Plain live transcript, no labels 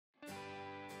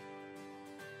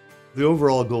The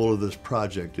overall goal of this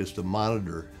project is to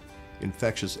monitor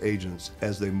infectious agents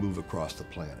as they move across the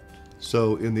planet.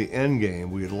 So in the end game,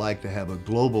 we'd like to have a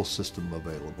global system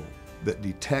available that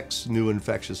detects new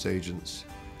infectious agents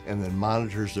and then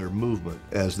monitors their movement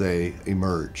as they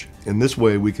emerge. In this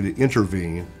way, we could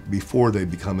intervene before they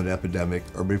become an epidemic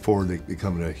or before they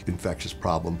become an infectious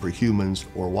problem for humans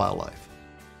or wildlife.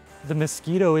 The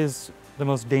mosquito is the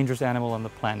most dangerous animal on the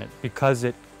planet because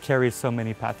it carries so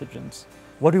many pathogens.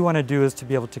 What we want to do is to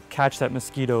be able to catch that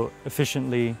mosquito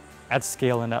efficiently, at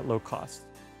scale, and at low cost.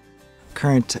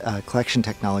 Current collection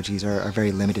technologies are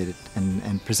very limited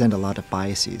and present a lot of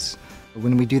biases.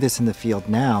 When we do this in the field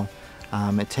now,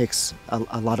 it takes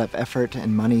a lot of effort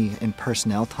and money and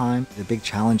personnel time. The big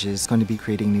challenge is going to be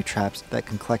creating new traps that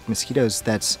can collect mosquitoes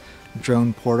that's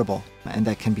drone portable and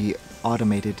that can be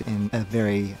automated in a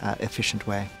very efficient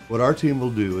way. What our team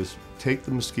will do is take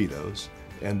the mosquitoes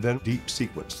and then deep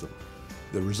sequence them.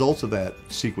 The results of that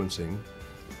sequencing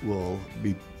will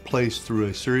be placed through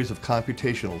a series of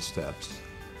computational steps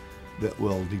that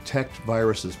will detect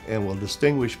viruses and will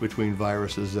distinguish between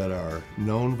viruses that are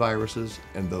known viruses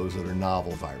and those that are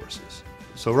novel viruses.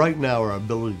 So right now our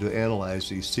ability to analyze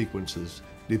these sequences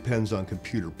depends on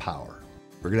computer power.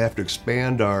 We're going to have to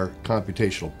expand our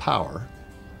computational power,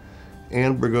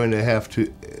 and we're going to have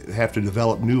to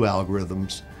develop new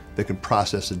algorithms that can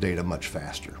process the data much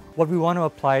faster. What we want to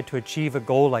apply to achieve a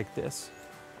goal like this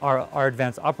are our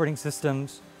advanced operating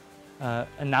systems,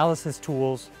 analysis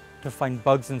tools to find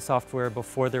bugs in software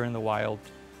before they're in the wild,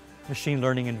 machine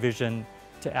learning and vision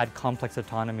to add complex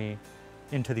autonomy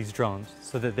into these drones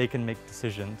so that they can make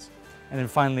decisions, and then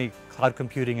finally cloud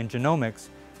computing and genomics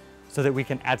so that we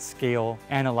can at scale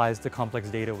analyze the complex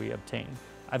data we obtain.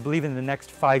 I believe in the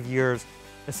next 5 years,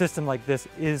 a system like this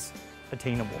is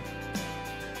attainable.